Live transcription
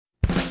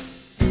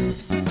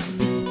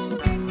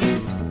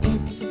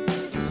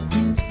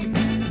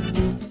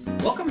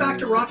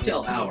to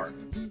Rocktail Hour,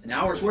 an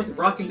hour's worth of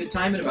rocking good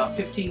time in about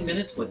 15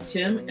 minutes with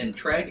Tim and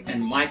Treg and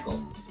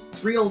Michael.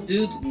 Three old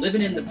dudes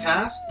living in the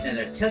past and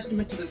a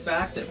testament to the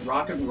fact that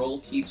rock and roll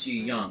keeps you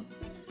young.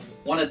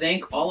 Want to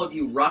thank all of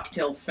you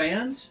Rocktail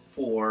fans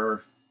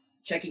for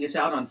checking us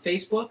out on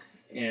Facebook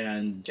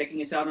and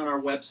checking us out on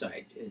our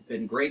website. It's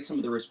been great, some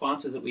of the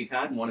responses that we've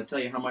had, and want to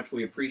tell you how much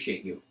we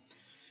appreciate you.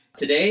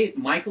 Today,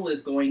 Michael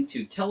is going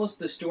to tell us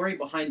the story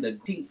behind the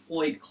Pink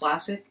Floyd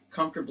classic,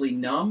 Comfortably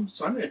Numb,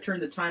 so I'm going to turn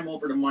the time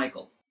over to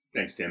Michael.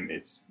 Thanks, Tim.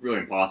 It's really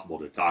impossible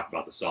to talk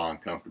about the song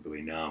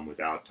Comfortably Numb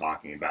without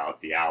talking about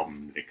the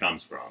album that it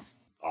comes from,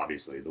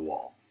 obviously, The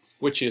Wall.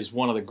 Which is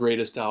one of the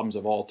greatest albums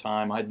of all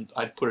time.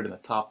 I'd put it in the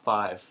top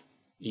 5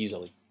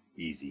 easily.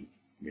 Easy.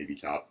 Maybe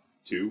top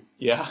 2?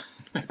 Yeah.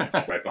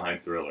 Right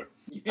behind Thriller.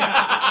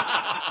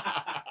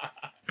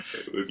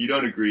 If you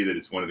don't agree that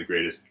it's one of the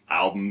greatest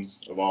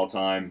albums of all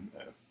time,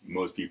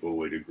 most people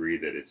would agree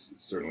that it's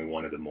certainly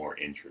one of the more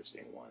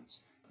interesting ones.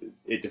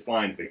 It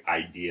defines the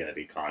idea,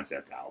 the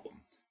concept album.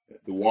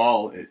 The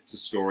Wall, it's a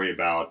story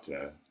about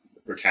the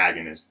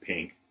protagonist,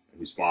 Pink,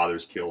 whose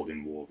father's killed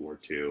in World War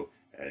II,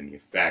 and the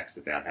effects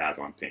that has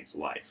on Pink's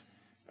life.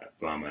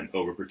 From an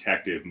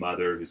overprotective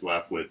mother who's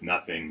left with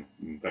nothing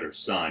but her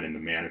son and the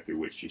manner through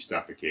which she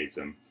suffocates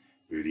him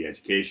through the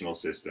educational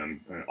system,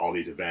 all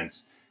these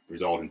events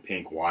result in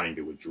Pink wanting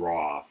to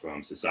withdraw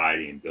from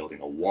society and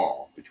building a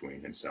wall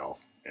between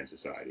himself and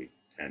society,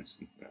 hence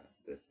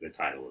the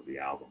title of the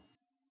album.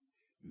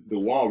 The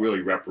Wall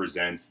really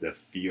represents the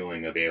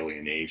feeling of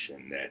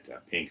alienation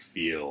that Pink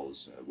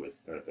feels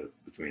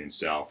between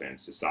himself and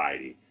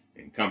society.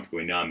 And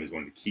Comfortably Numb is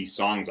one of the key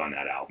songs on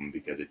that album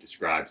because it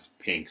describes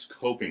Pink's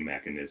coping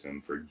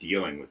mechanism for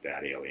dealing with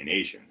that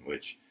alienation,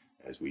 which,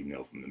 as we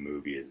know from the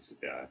movie, is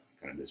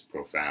kind of this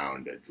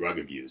profound drug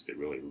abuse that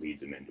really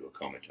leads him into a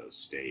comatose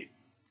state.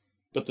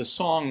 But the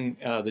song,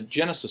 the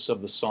genesis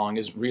of the song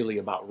isn't really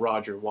about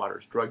Roger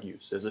Waters' drug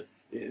use, is it?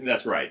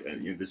 That's right.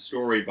 The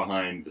story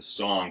behind the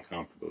song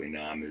Comfortably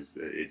Numb is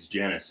that its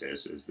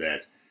genesis is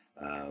that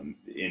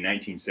in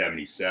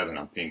 1977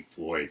 on Pink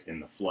Floyd's In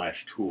the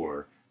Flesh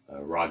tour,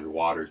 Roger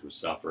Waters was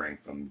suffering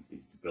from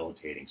these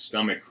debilitating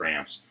stomach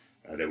cramps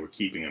that were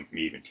keeping him from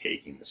even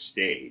taking the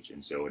stage.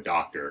 And so a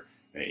doctor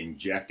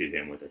injected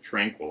him with a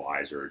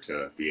tranquilizer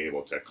to be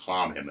able to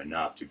calm him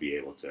enough to be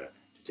able to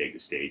take the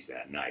stage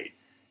that night.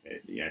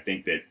 I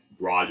think that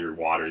Roger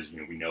Waters,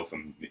 we know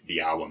from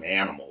the album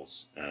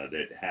Animals,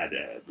 that had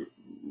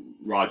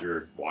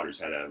Roger Waters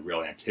had a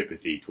real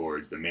antipathy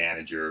towards the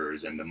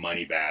managers and the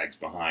money bags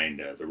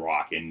behind the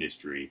rock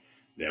industry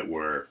that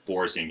were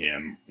forcing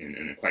him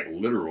in a quite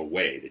literal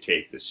way to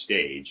take the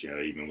stage,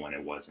 even when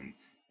it wasn't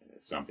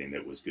something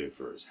that was good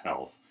for his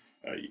health.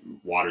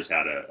 Waters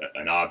had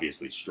an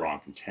obviously strong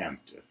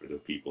contempt for the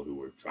people who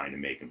were trying to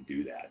make him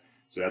do that.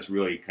 So that's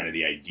really kind of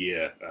the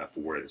idea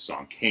for where the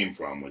song came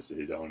from, was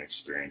his own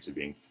experience of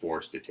being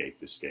forced to take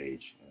the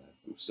stage,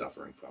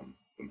 suffering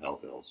from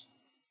health ills.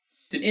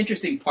 It's an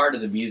interesting part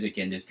of the music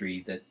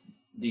industry that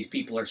these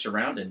people are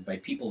surrounded by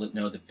people that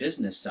know the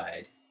business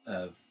side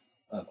of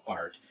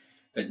art,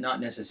 but not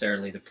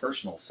necessarily the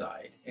personal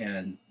side.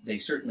 And they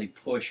certainly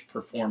push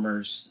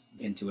performers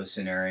into a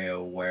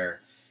scenario where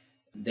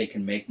they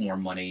can make more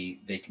money,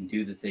 they can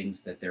do the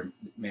things that their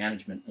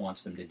management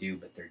wants them to do,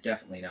 but they're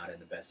definitely not in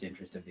the best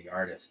interest of the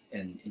artist.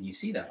 And you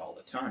see that all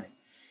the time.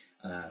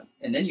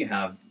 And then you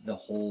have the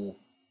whole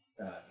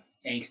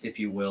angst, if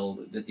you will,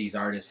 that these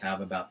artists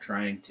have about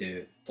trying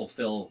to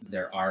fulfill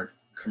their art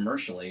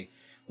commercially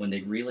when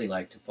they'd really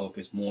like to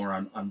focus more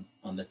on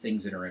the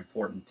things that are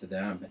important to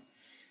them.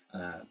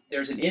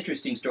 There's an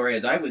interesting story,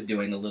 as I was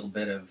doing a little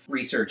bit of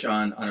research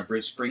on a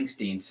Bruce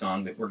Springsteen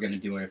song that we're going to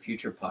do in a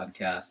future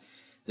podcast,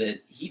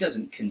 that he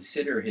doesn't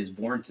consider his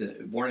Born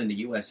in the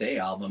USA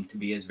album to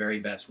be his very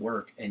best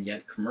work, and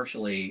yet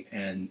commercially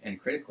and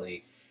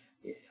critically,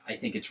 I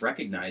think it's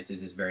recognized as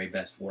his very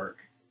best work.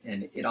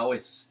 And it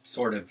always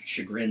sort of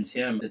chagrins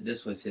him that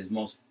this was his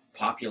most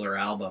popular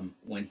album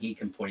when he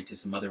can point to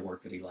some other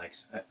work that he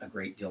likes a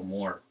great deal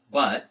more.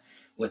 But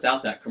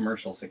without that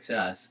commercial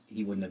success,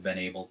 he wouldn't have been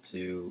able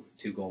to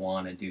go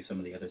on and do some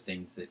of the other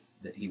things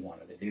that he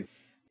wanted to do.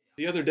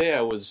 The other day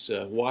I was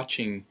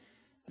watching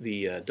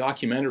the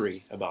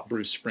documentary about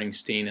Bruce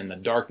Springsteen and the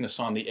Darkness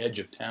on the Edge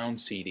of Town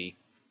CD.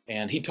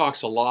 And he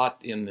talks a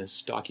lot in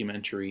this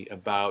documentary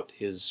about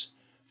his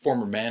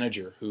former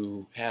manager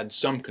who had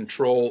some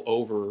control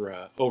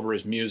over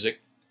his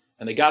music,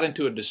 and they got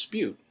into a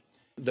dispute.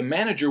 The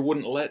manager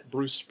wouldn't let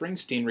Bruce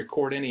Springsteen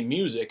record any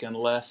music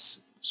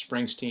unless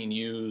Springsteen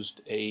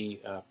used a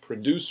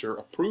producer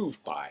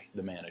approved by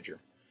the manager.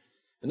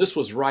 And this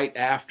was right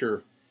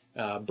after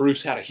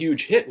Bruce had a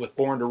huge hit with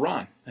Born to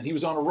Run, and he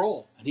was on a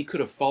roll, and he could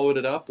have followed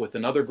it up with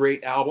another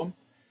great album,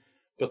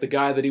 but the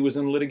guy that he was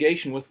in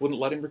litigation with wouldn't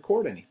let him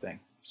record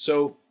anything.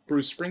 So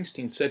Bruce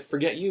Springsteen said,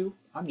 "Forget you,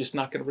 I'm just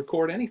not going to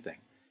record anything."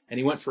 And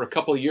he went for a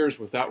couple of years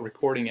without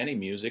recording any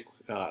music,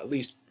 at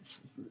least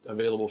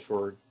available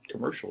for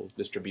commercial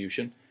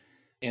distribution.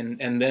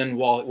 And then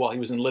while he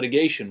was in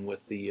litigation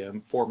with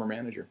the former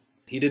manager,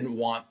 He didn't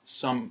want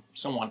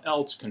someone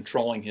else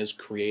controlling his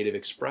creative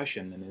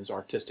expression and his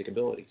artistic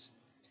abilities.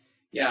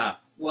 Yeah,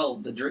 well,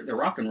 the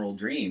rock and roll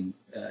dream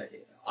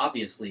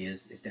obviously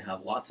is to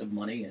have lots of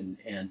money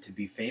and to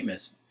be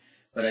famous.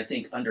 But I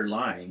think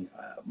underlying,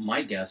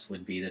 my guess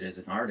would be that as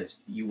an artist,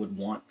 you would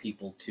want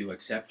people to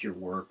accept your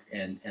work,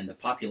 and the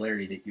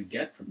popularity that you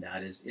get from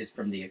that is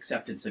from the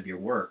acceptance of your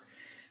work.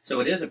 So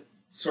it is a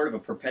sort of a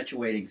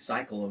perpetuating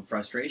cycle of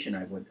frustration,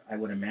 I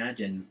would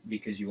imagine,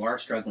 because you are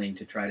struggling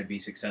to try to be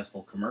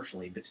successful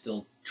commercially, but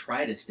still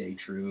try to stay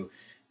true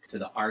to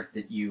the art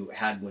that you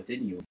had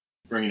within you.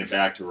 Bringing it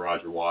back to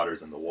Roger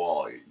Waters and The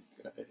Wall,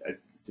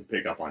 to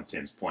pick up on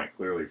Tim's point,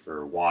 clearly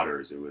for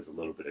Waters, it was a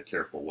little bit of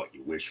careful what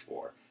you wish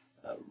for.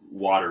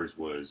 Waters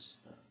was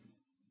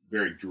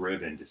very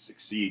driven to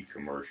succeed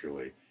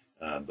commercially,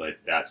 but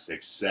that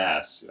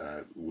success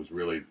was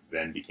really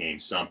then became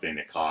something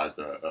that caused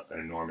an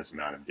enormous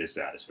amount of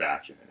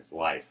dissatisfaction in his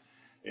life.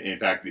 In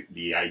fact,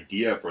 the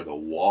idea for The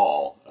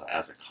Wall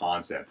as a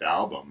concept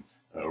album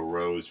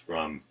arose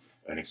from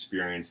an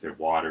experience that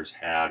Waters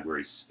had where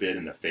he spit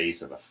in the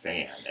face of a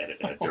fan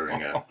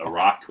during a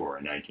rock tour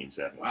in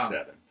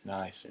 1977. Wow.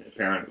 Nice. And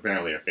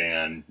apparently a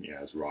fan,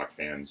 as rock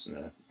fans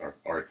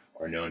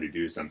are known to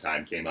do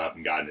sometimes, came up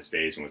and got in his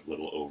face and was a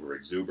little over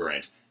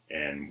exuberant.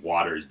 And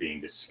Waters,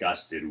 being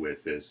disgusted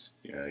with this,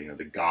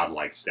 the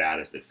godlike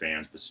status that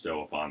fans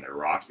bestow upon their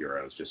rock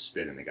heroes, just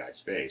spit in the guy's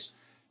face.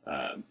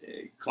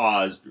 It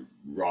caused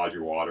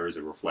Roger Waters,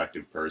 a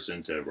reflective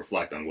person, to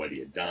reflect on what he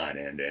had done,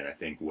 and I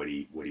think what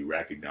he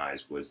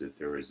recognized was that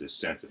there was this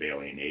sense of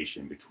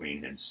alienation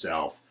between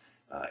himself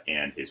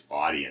and his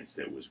audience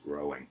that was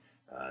growing.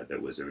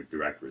 That was a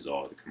direct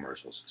result of the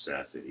commercial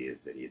success that he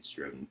had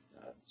striven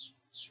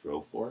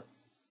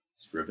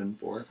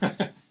for.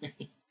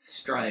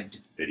 Strived.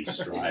 That he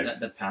strived. Isn't that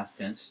the past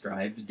tense?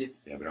 Strived.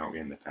 Yeah, but aren't we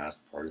in the past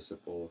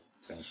participle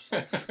tense?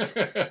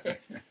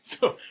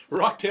 So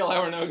Rocktail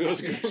Hour now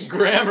goes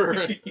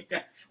grammar.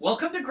 Yeah.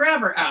 Welcome to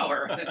Grammar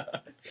Hour.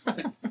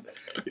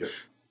 Yeah.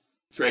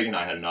 Craig and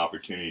I had an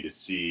opportunity to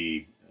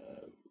see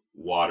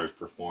Waters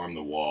perform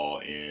The Wall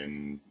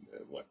in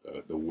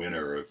the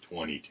winter of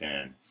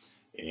 2010,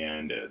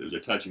 and there was a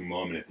touching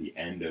moment at the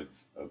end of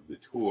the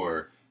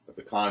tour, of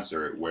the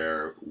concert,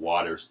 where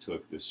Waters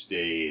took the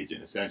stage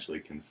and essentially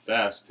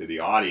confessed to the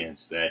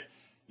audience that,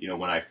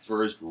 when I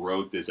first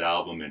wrote this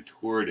album and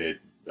toured it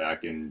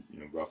back in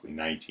roughly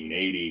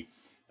 1980,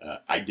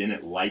 I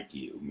didn't like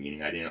you,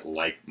 meaning I didn't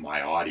like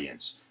my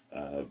audience,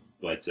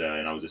 but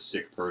and I was a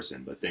sick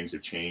person, but things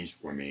have changed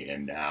for me,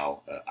 and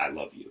now I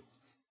love you.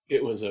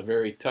 It was a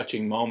very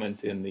touching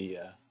moment in the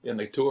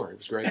tour. It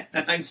was great.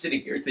 I'm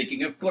sitting here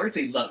thinking, of course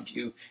he loved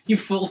you. You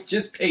fools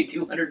just pay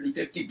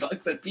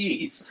 $250 a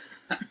piece.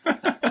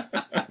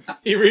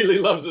 He really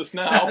loves us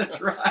now. That's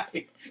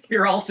right.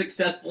 You're all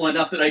successful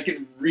enough that I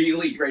can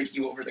really rake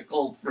you over the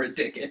coals for a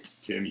ticket.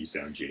 Tim, you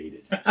sound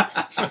jaded.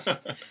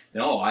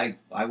 No, I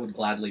would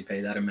gladly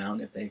pay that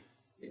amount if they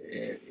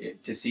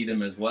to see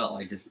them as well.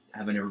 I just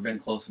haven't ever been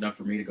close enough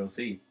for me to go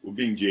see. Well,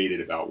 being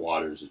jaded about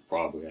Waters is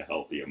probably a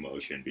healthy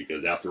emotion,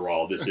 because after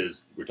all,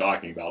 we're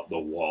talking about The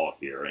Wall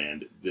here,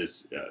 and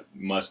this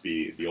must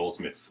be the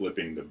ultimate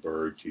flipping the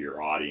bird to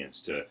your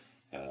audience, to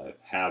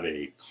have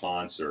a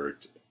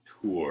concert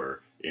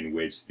tour in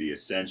which the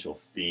essential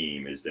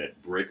theme is that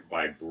brick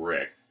by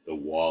brick, the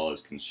wall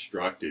is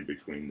constructed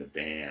between the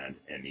band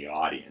and the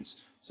audience,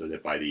 so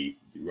that by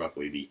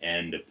roughly the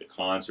end of the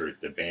concert,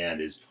 the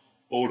band is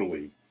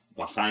totally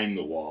behind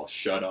the wall,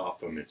 shut off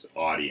from its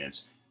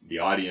audience. The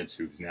audience,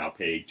 who's now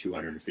paid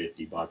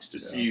 $250 to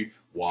see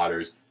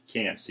Waters,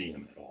 can't see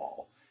him at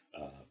all.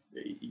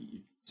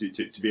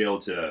 To be able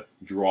to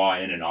draw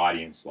in an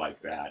audience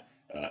like that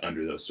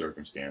under those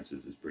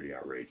circumstances is pretty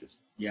outrageous.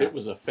 Yeah. It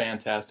was a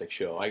fantastic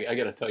show. I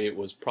got to tell you, it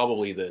was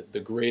probably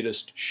the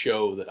greatest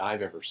show that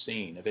I've ever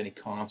seen, of any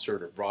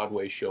concert or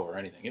Broadway show or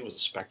anything. It was a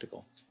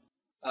spectacle.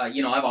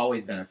 I've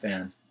always been a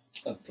fan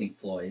of Pink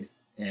Floyd,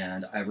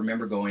 and I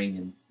remember going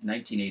in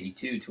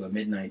 1982 to a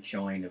midnight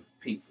showing of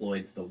Pink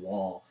Floyd's The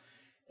Wall,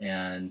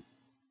 and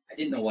I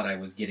didn't know what I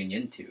was getting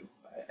into.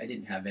 I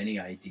didn't have any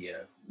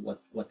idea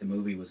what the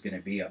movie was going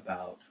to be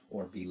about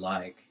or be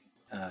like.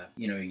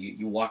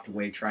 You walked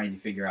away trying to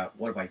figure out,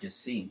 what have I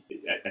just seen?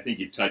 I think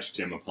you touched,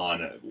 Tim,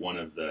 upon one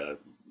of the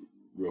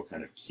real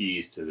kind of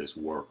keys to this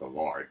work of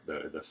art.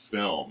 The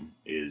film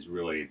is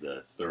really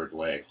the third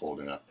leg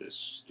holding up this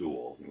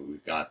stool.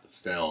 We've got the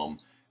film,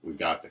 we've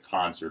got the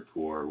concert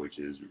tour, which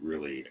is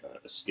really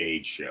a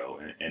stage show,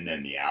 and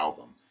then the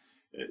album.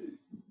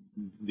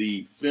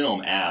 The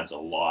film adds a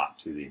lot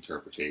to the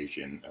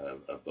interpretation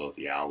of both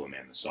the album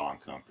and the song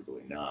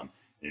 "Comfortably Numb."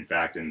 In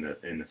fact, in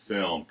the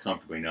film,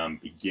 "Comfortably Numb"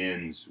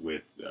 begins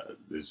with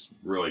this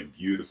really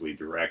beautifully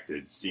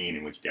directed scene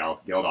in which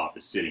Geldof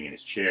is sitting in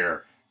his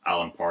chair.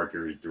 Alan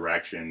Parker's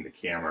direction, the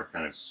camera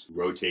kind of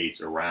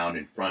rotates around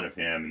in front of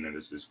him, and then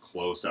there's this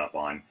close-up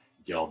on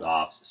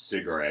Geldof's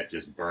cigarette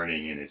just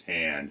burning in his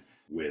hand,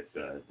 with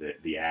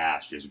the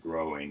ash just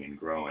growing and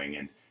growing.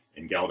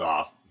 And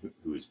Geldof,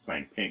 who is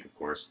playing Pink, of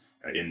course,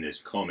 in this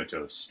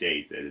comatose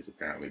state that is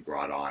apparently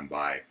brought on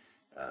by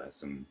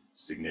some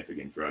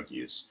significant drug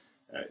use.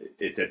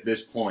 It's at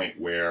this point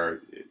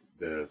where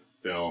the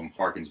film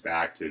harkens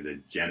back to the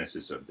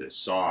genesis of this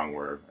song,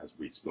 where, as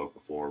we spoke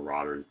before,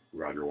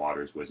 Roger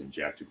Waters was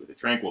injected with a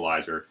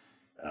tranquilizer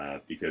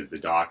because the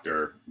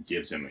doctor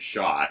gives him a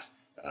shot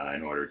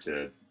in order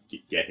to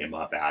get him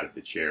up out of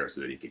the chair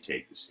so that he could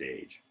take the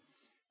stage.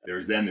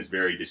 There's then this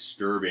very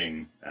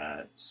disturbing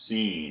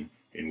scene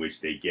in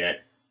which they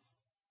get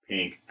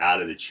Pink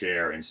out of the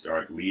chair and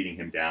start leading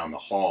him down the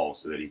hall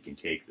so that he can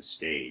take the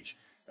stage.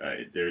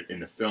 In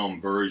the film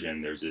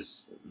version, there's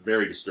this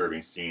very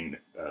disturbing scene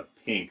of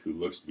Pink, who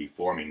looks to be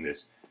forming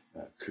this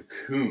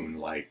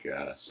cocoon-like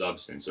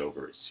substance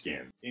over his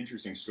skin.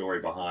 Interesting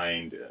story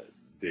behind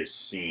this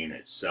scene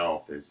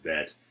itself is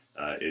that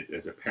it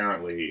is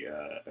apparently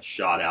a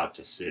shout out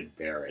to Syd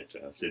Barrett.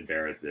 Syd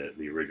Barrett,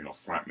 the original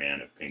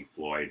frontman of Pink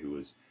Floyd, who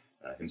was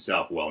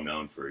himself well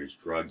known for his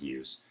drug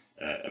use.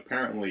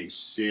 Apparently,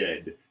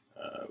 Syd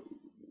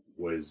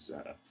was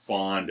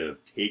fond of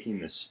taking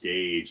the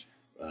stage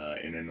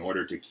and in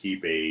order to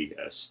keep a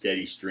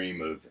steady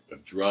stream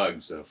of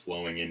drugs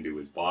flowing into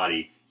his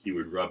body, he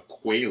would rub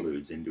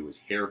Quaaludes into his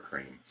hair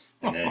cream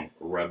and then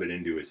rub it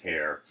into his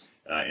hair.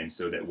 And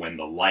so that when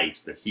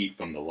the heat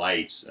from the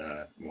lights,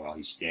 while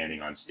he's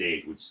standing on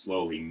stage, would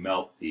slowly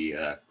melt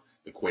the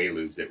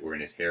Quaaludes that were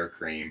in his hair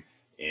cream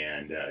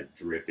and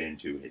drip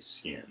into his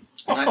skin.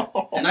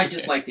 And I'd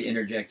just like to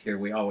interject here.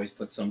 We always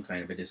put some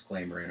kind of a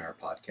disclaimer in our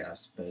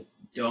podcast, but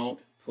don't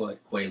put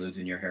Quaaludes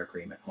in your hair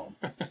cream at home.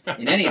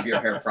 In any of your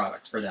hair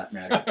products, for that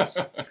matter.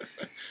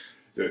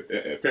 So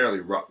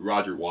apparently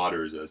Roger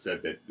Waters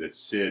said that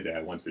Syd,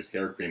 once this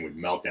hair cream would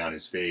melt down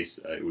his face,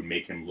 it would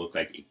make him look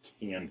like a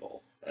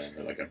candle,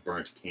 like a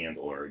burnt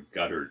candle or a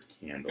guttered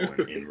candle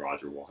in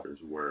Roger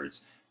Waters'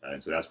 words.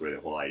 And so that's where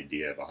the whole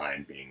idea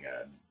behind being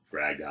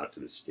dragged out to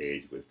the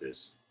stage with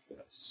this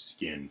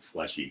skin,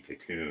 fleshy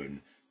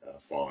cocoon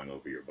falling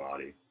over your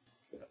body.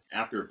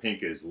 After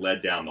Pink is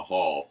led down the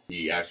hall,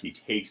 he actually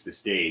takes the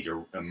stage,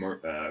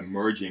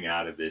 emerging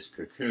out of this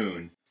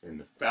cocoon. And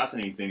the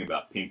fascinating thing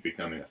about Pink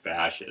becoming a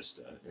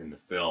fascist in the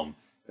film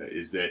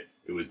is that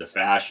it was the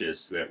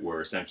fascists that were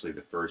essentially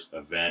the first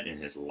event in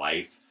his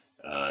life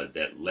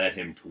that led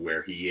him to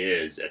where he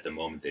is at the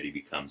moment that he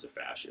becomes a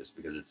fascist.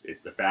 Because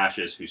it's the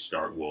fascists who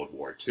start World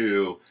War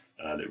II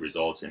that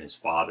results in his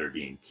father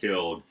being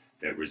killed,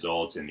 that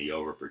results in the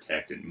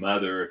overprotected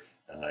mother,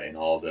 and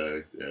all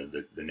the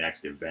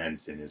next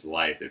events in his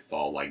life that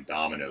fall like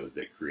dominoes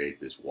that create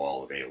this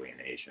wall of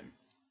alienation.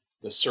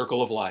 The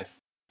circle of life.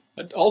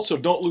 Also,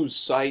 don't lose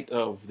sight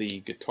of the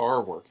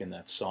guitar work in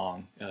that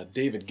song.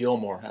 David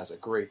Gilmour has a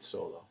great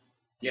solo.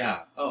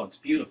 Yeah, oh, it's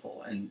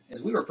beautiful. And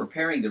as we were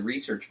preparing the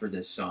research for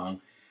this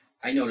song,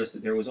 I noticed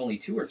that there was only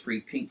 2 or 3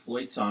 Pink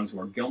Floyd songs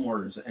where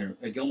Gilmour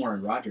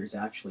and Rodgers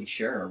actually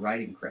share a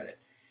writing credit.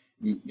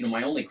 You know,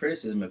 my only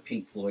criticism of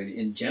Pink Floyd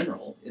in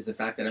general is the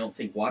fact that I don't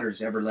think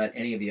Waters ever let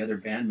any of the other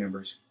band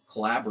members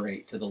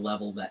collaborate to the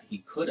level that he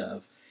could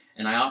have.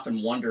 And I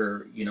often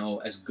wonder, you know,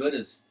 as good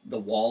as The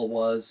Wall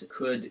was,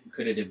 could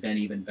it have been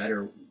even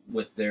better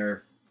with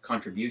their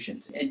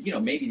contributions? And, you know,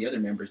 maybe the other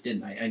members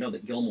didn't. I know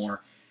that Gilmour,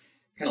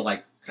 kind of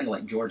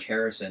like George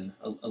Harrison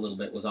a little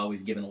bit, was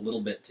always given a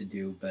little bit to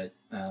do, but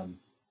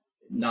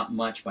not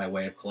much by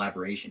way of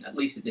collaboration. At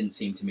least it didn't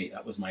seem to me.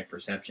 That was my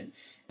perception.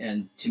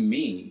 And to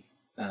me,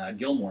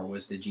 Gilmour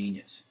was the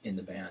genius in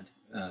the band.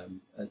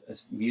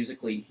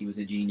 Musically, he was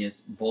a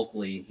genius.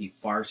 Vocally, he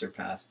far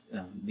surpassed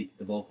the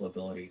vocal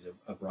abilities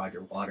of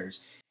Roger Waters.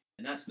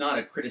 And that's not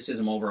a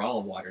criticism overall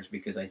of Waters,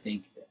 because I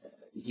think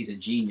he's a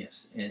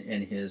genius,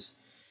 and his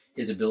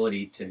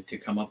ability to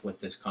come up with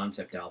this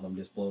concept album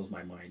just blows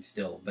my mind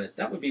still. But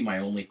that would be my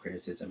only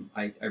criticism.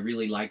 I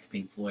really liked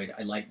Pink Floyd.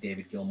 I liked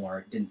David Gilmour.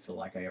 It didn't feel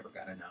like I ever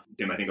got enough.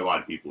 Tim, I think a lot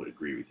of people would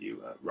agree with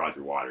you.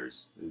 Roger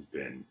Waters has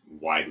been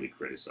widely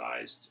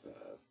criticized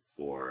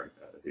for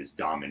his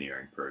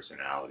domineering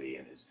personality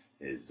and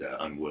his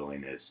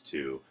unwillingness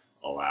to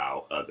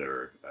allow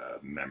other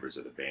members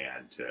of the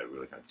band to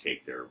really kind of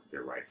take their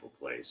rightful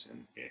place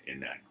in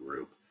that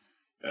group.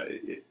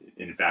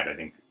 In fact, I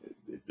think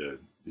the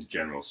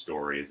general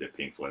story is that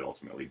Pink Floyd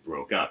ultimately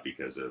broke up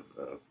because of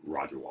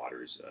Roger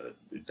Waters'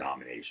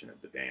 domination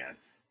of the band.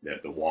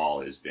 That The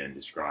Wall has been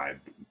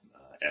described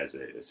as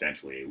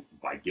essentially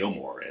by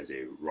Gilmour as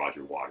a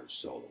Roger Waters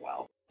solo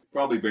album.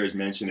 Probably bears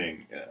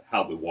mentioning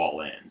how The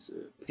Wall ends.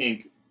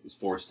 Pink is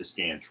forced to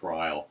stand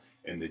trial,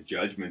 and the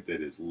judgment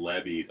that is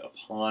levied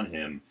upon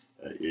him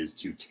is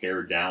to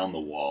tear down the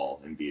wall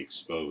and be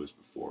exposed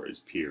before his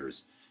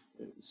peers.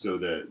 So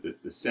the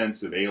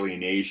sense of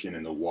alienation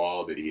in the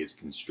wall that he has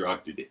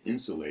constructed to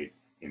insulate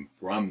him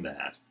from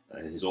that,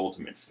 his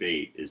ultimate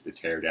fate is to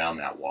tear down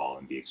that wall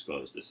and be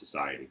exposed to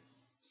society.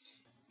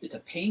 It's a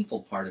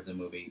painful part of the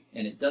movie,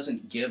 and it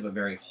doesn't give a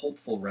very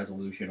hopeful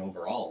resolution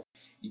overall.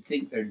 You'd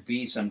think there'd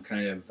be some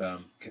kind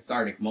of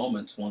cathartic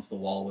moments once the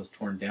wall was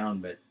torn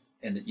down,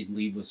 and that you'd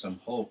leave with some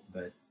hope,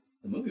 but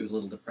the movie was a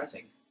little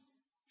depressing.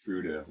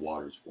 True to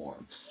Waters'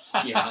 form.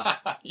 Yeah.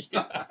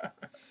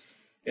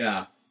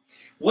 Yeah.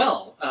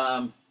 Well,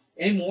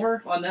 Any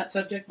more on that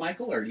subject,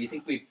 Michael, or do you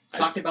think we've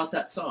talked about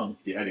that song?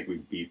 Yeah, I think we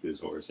beat this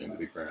horse into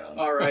the ground.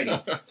 All righty.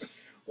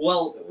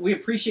 Well, we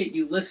appreciate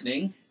you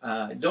listening.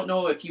 Don't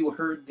know if you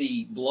heard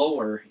the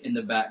blower in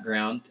the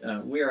background.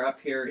 We are up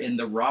here in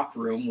the rock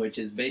room, which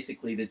is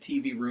basically the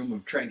TV room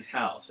of Treg's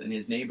house, and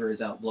his neighbor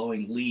is out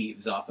blowing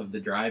leaves off of the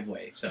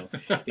driveway. So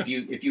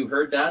if you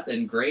heard that,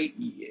 then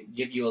great.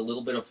 Give you a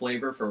little bit of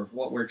flavor for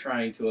what we're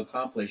trying to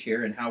accomplish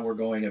here and how we're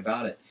going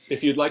about it.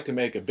 If you'd like to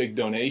make a big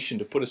donation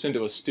to put us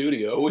into a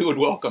studio, we would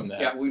welcome that.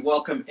 Yeah, we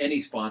welcome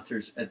any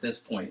sponsors at this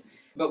point.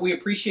 But we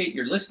appreciate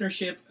your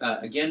listenership.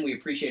 Again, we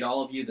appreciate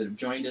all of you that have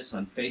joined us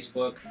on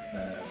Facebook,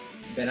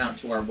 been out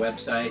to our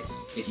website.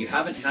 If you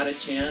haven't had a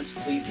chance,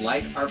 please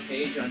like our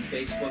page on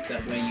Facebook.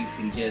 That way you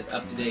can get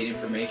up-to-date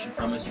information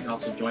from us. You can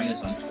also join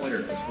us on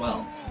Twitter as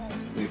well.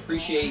 We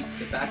appreciate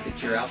the fact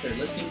that you're out there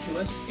listening to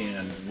us,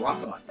 and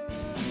rock on.